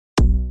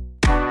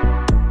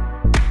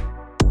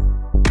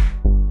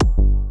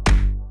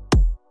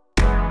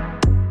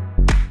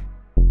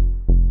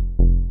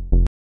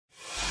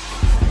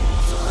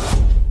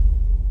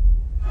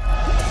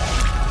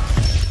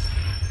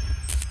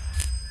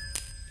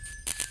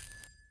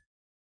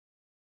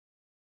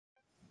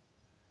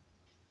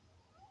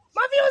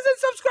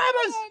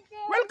subscribers,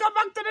 welcome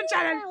back to the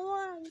channel.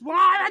 Wow,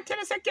 I tell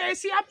you,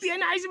 Casey, happy and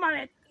nice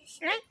married.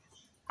 Eh?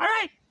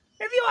 Alright,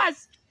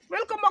 viewers,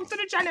 welcome back to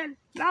the channel,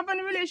 Love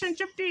and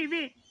Relationship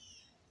TV.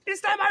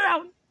 This time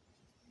around,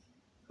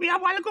 we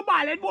have one little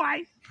ballad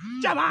boy,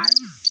 Jahmar.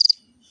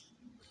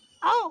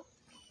 Oh,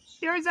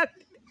 there's a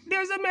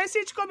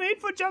message coming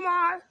for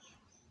Jahmar.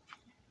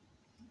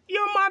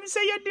 Your mom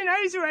say your dinner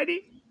is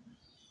ready.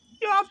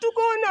 You have to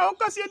go now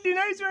because your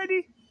dinner is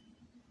ready.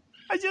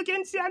 As you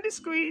can see on the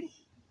screen.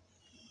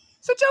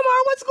 So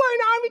Jahmar, what's going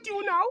on with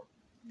you now?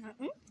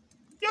 Nothing.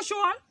 You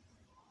sure?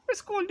 What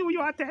school do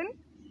you attend?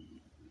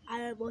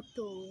 Alot.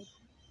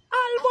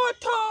 Albert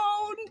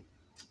Town.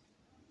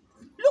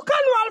 Look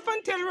at Ralf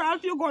and tell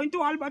Ralf you're going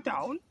to Albert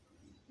Town.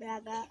 I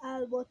got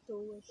Alot.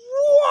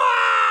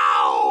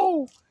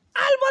 Wow!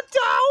 Albert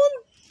Town?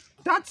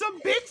 That's a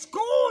big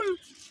school.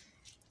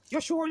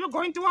 You sure you're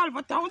going to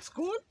Albert Town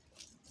school?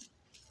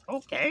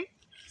 Okay.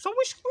 So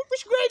which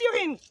grade you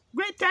in?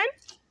 Grade 10?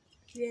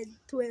 Grade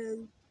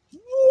 12.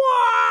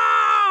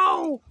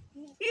 Wow!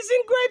 He's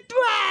in grade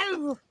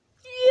 12.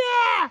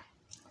 Yeah.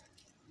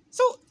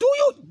 So do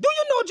you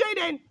know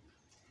Jaden?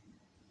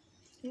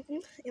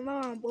 I'm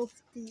a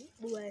buffy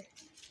boy.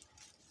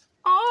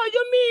 Oh,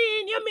 you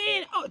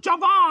mean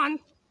Javon?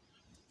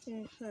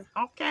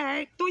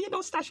 Okay. Do you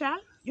know Stashel?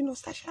 You know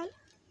Stashel?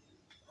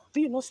 Do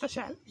you know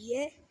Stashel?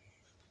 Yeah.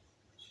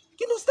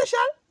 You know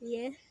Stashel?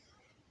 Yeah.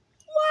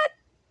 What?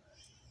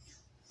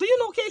 Do you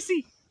know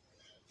Casey?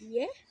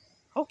 Yeah.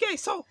 Okay,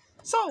 so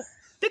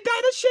the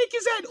guy that shake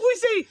his head, who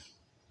is he?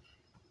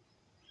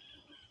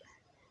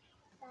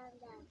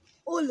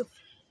 Wolf.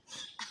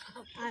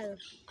 Alf.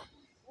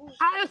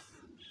 Alf.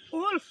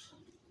 Wolf.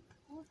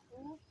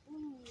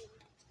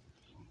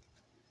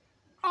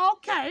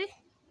 Okay.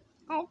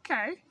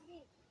 Okay.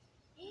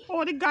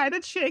 Oh, the guy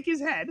that shake his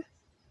head.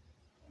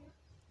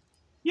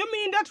 You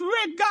mean that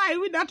red guy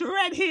with that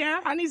red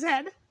hair on his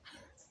head?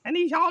 And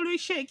he's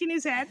always shaking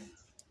his head.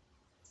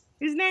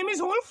 His name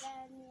is Wolf?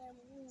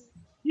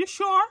 You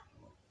sure?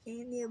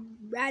 And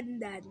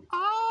Brandon.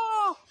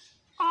 Oh,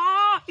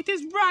 it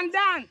is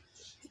Brandon.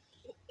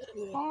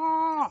 Yeah.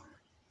 Oh,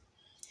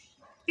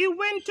 he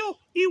went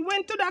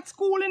to that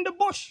school in the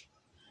bush.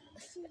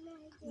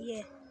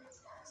 Yeah.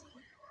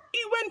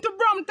 He went to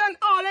Brompton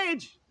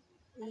College.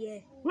 Yeah.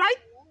 Right?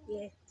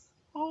 Yeah.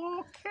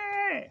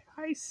 Okay,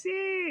 I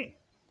see.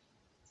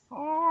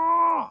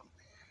 Oh,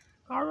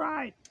 all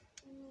right.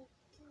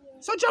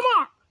 So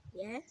Jahmar,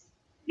 Yeah.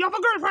 you have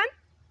a girlfriend?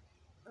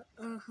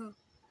 Uh-huh.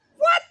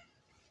 What?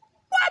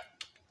 What?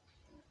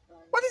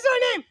 What is her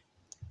name?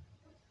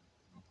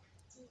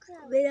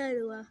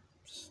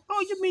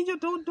 Oh, you mean you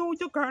don't know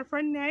your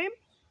girlfriend name?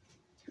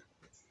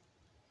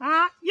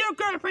 Your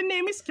girlfriend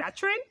name is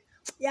Catherine?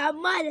 Yeah,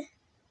 man.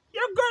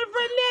 Your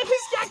girlfriend name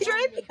is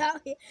Catherine?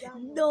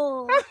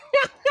 No.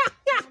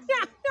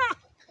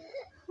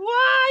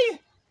 Why?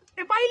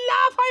 If I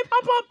laugh, I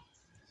pop up.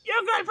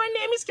 Your girlfriend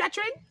name is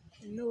Catherine?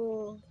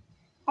 No.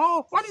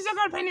 Oh, what is your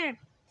girlfriend name?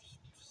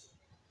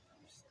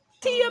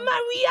 Tia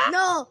Maria?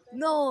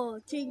 No.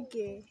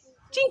 Chinky.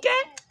 Chinke?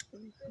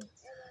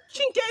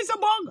 Chinke is a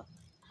bug.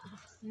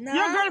 No.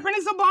 Your girlfriend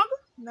is a bug?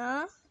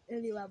 No.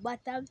 Only a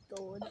bottom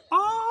toad.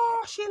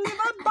 Oh, she live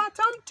at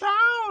Bottom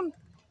Town.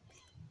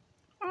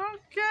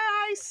 Okay,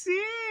 I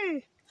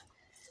see.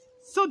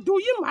 So do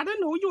your mother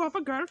know you have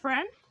a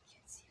girlfriend?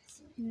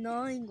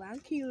 No, he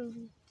won't kill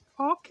me.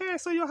 Okay,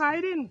 so you're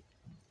hiding.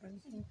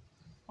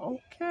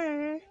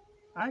 Okay,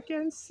 I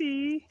can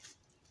see.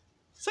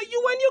 So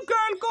you and your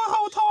girl go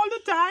out all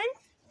the time?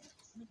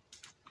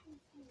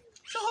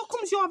 So how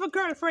comes you have a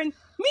girlfriend?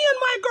 Me and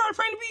my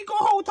girlfriend, we go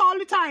out all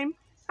the time.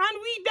 And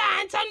we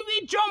dance and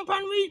we jump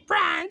and we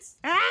prance.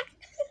 Eh?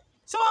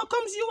 So how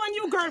comes you and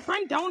your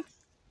girlfriend don't?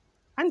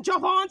 And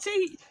Javon say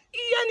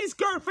he and his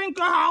girlfriend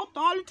go out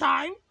all the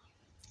time.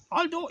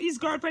 Although his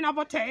girlfriend have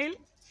a tail.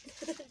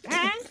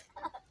 Eh?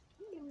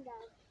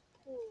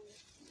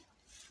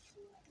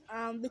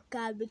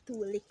 Because we're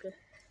too liquor.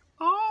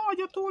 Oh,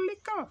 you're too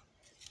liquor.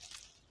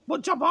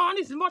 But Javon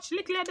is much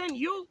littler than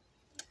you.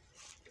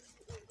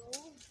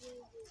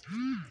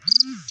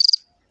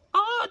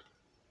 Oh,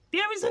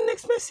 there is a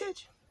next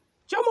message.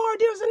 Jahmar,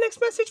 there's a next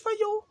message for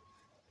you.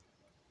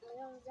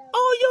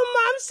 Oh, your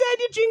mom said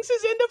the drinks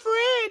is in the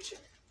fridge.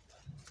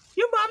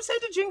 Your mom said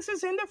the drinks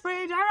is in the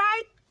fridge, all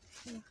right?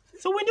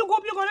 So when you go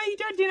up, you're going to eat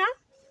your dinner?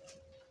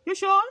 You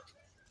sure?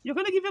 You're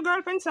going to give your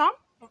girlfriend some?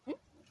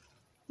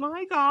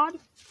 My God.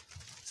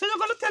 So you're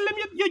going to tell them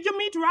you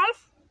meet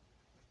Ralf?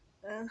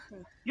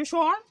 You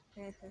sure?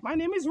 My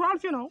name is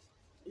Ralf, you know.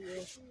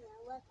 Yeah.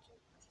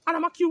 And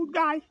I'm a cute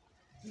guy.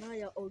 No,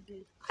 you're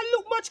ugly. I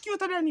look much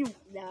cuter than you.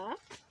 Yeah.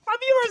 My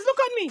viewers, look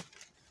at me.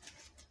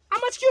 I'm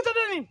much cuter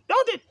than him,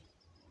 don't it?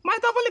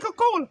 Might have a little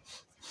cold.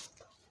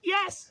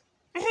 Yes.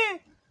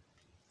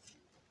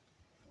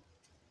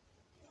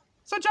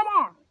 So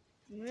Jahmar,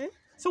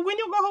 so when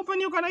you go home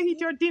and you're going to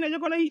eat your dinner, you're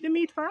going to eat the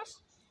meat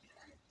first?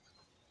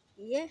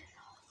 Yeah.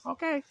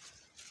 Okay.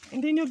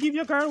 And then you give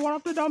your girl one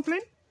of the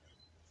dumpling?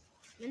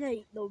 I don't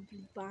eat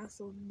dumpling on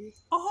Sunday.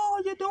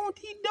 Oh, you don't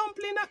eat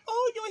dumpling.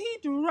 Oh, you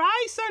eat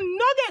rice and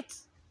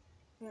nuggets.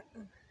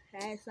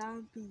 Rice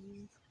and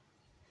peas.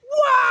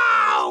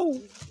 Wow!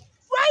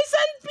 Rice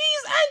and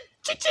peas and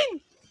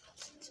chicken.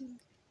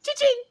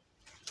 Chicken.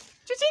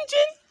 Chicken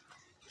chin.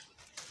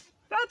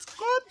 That's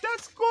good.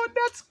 That's good.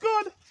 That's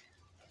good.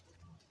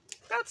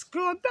 That's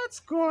good. That's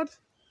good.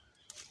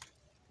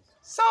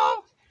 So,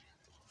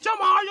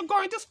 Jahmar, you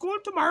going to school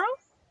tomorrow?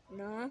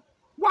 No.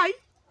 Why?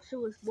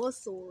 Shoes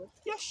bustle.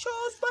 Your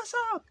shoes bust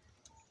out.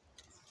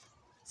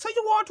 So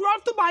you want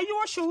Ralf to buy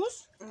your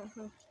shoes?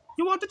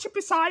 You want the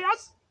chippy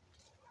sires?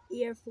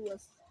 Air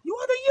Force. You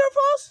want the Air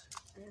Force?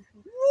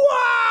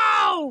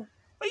 Wow!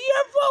 A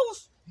Air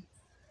Force!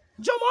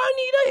 Jahmar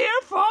need a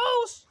Air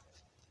Force.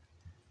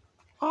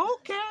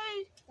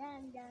 Okay.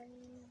 I'm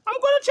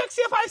gonna check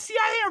see if I see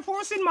a Air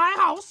Force in my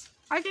house.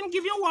 I can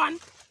give you one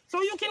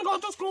so you can go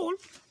to school.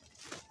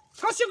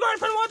 Because your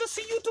girlfriend want to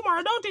see you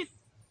tomorrow, don't it?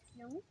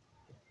 No.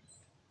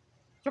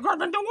 Your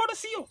girlfriend don't want to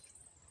see you.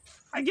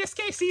 I guess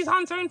Casey is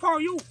answering for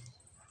you.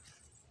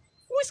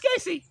 Who is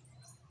Casey?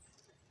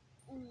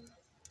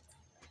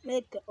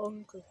 Make an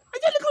uncle. Are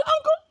you little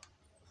uncle?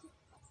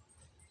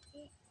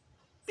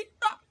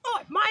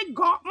 Oh my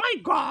God, my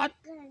God.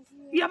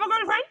 You have a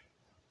girlfriend?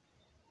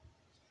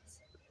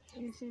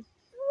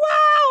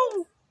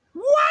 Wow!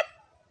 What?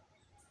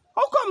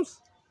 How comes?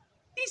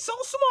 He's so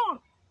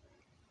small.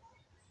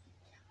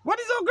 What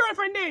is your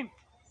girlfriend name?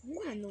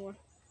 I know.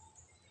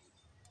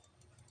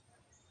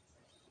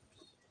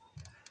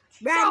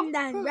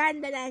 Brandon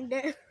and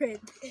girlfriend.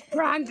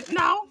 Brandon,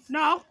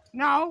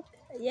 no.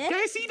 Yeah?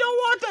 Casey don't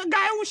want a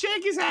guy who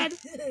shake his head.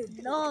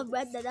 No,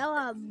 Brandon, I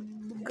want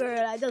a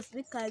girl. I just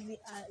because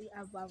I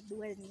have a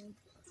boy name.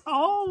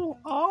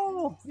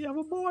 Oh, you have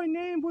a boy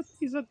name, but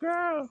he's a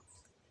girl.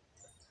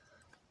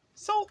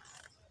 So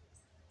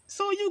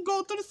you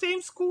go to the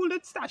same school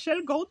that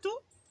Stashel go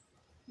to?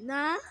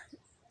 Nah.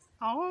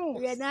 Oh.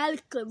 You're not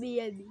little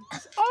baby.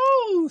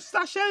 Oh,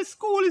 Stashel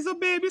school is a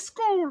baby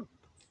school.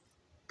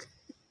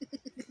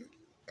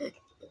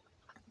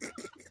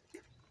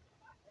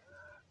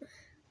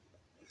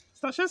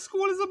 Stashel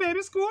school is a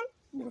baby school?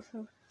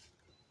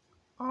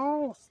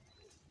 Oh.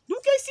 Do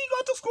Casey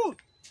go to school?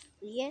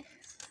 Yeah.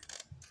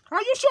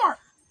 Are you sure?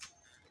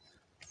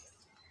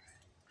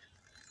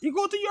 You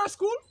go to your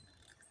school?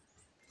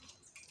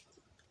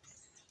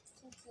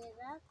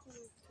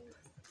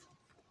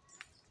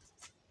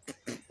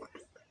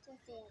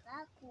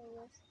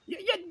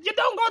 You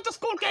don't go to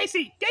school,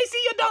 Casey. Casey,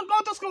 you don't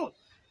go to school.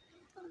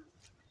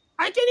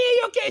 I can hear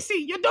you,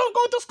 Casey. You don't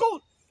go to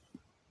school.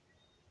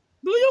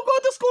 Do you go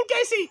to school,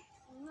 Casey?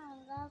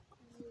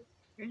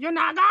 You're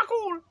not that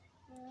cool.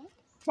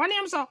 What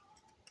name, sir?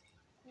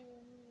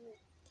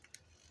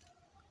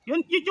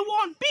 You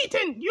want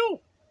beaten, you.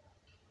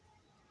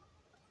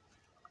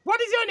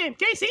 What is your name,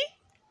 Casey?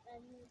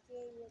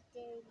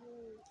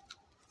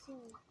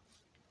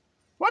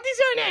 What is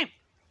your name?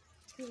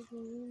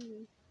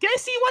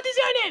 Casey, what is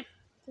your name?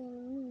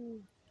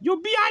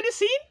 You behind the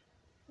scene?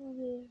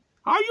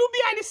 Are you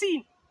behind the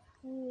scene?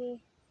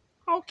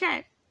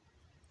 Okay.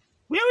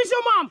 Where is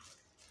your mom?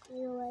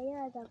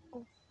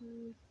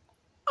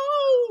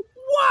 Oh,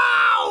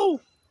 wow!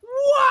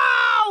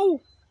 Wow!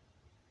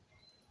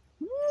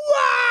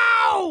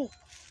 Wow!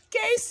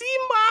 Casey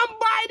mom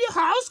by the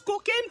house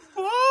cooking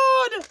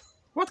food.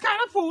 What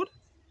kind of food?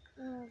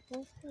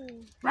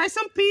 Rice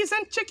and peas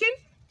and chicken?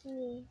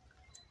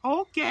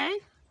 Okay.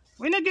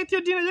 When you get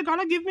your dinner, you're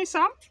gonna give me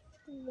some?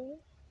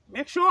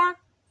 Make sure.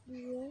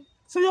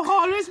 So you're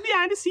always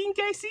behind the scene,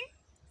 Casey?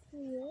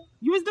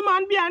 You is the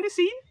man behind the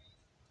scene?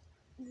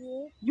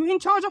 You in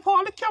charge of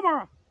all the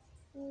camera?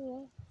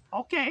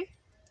 Okay.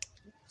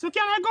 So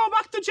can I go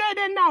back to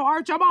Jaden now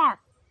or Jahmar?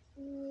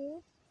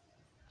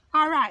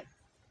 Alright.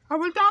 I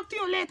will talk to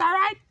you later,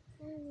 alright?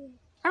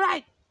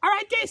 Alright.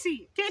 Alright,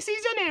 Casey. Casey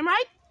is your name,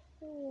 right?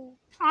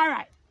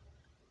 Alright.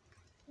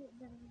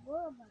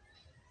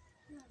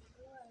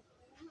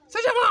 So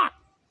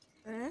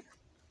Jahmar,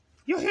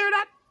 you hear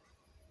that?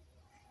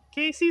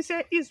 Casey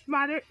said his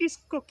mother is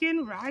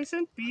cooking rice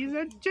and peas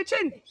and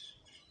chicken.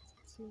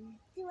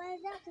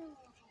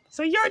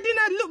 So your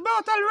dinner look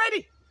out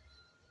already.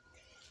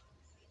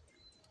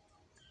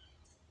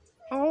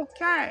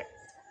 Okay.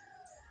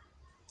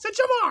 So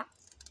Jahmar,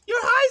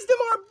 your eyes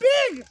them are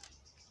big.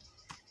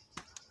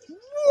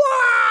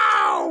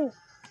 Wow!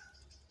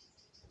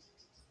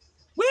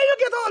 Where you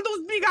get all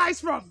those big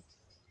eyes from?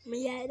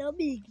 Me eye no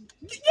big.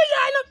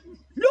 Yeah,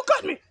 look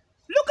at me.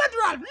 Look at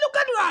Ralf. Look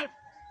at Ralf.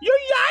 Your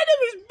eye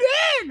them is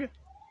big.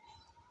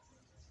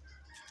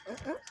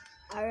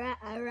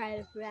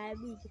 Alright,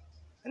 big.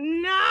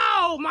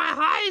 No, my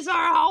eyes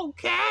are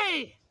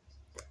okay.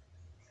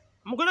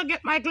 I'm gonna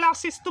get my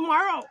glasses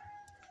tomorrow.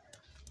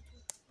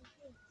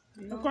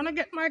 No. I'm gonna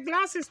get my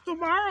glasses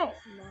tomorrow.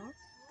 No.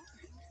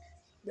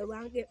 The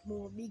one get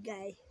more big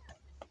eye.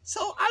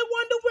 So I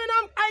wonder when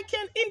I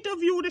can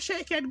interview the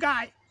shakehead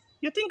guy.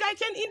 You think I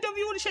can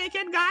interview the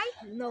shakehead guy?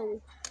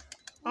 No.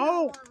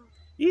 Oh,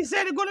 he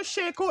said he's gonna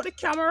shake out the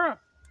camera.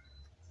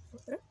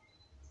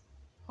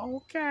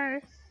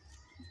 Okay.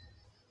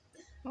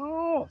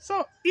 Oh,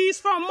 so he's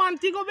from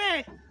Montego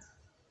Bay.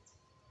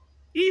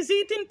 He's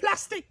eating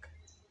plastic.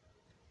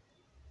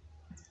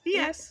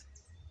 Yes.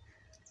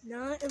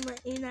 No,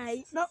 I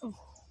eat nothing.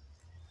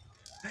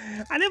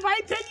 And if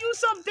I tell you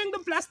something, the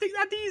plastic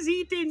that he's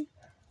eating,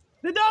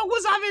 the dog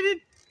was having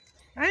it,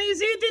 and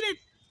he's eating it.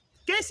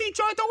 Casey,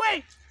 throw it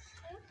away.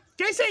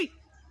 Casey!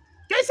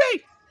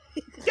 Casey!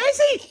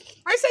 Casey!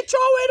 I said throw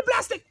away the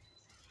plastic.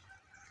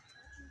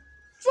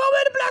 Throw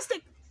away the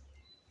plastic.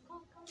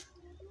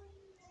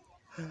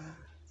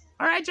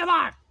 All right,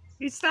 Jahmar.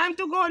 It's time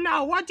to go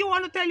now. What do you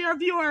want to tell your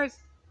viewers?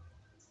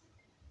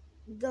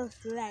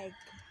 Just like.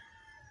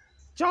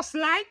 Just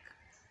like?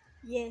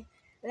 Yeah,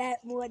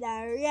 like more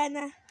than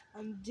Rihanna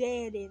and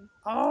Jaden.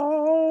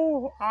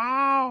 Oh,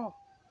 wow.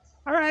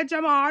 All right,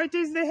 Jahmar, it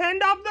is the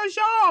end of the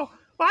show.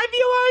 My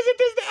viewers,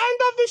 it is the end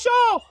of the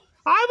show.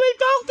 I will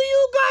talk to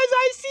you guys.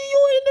 I see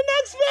you in the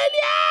next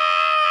video.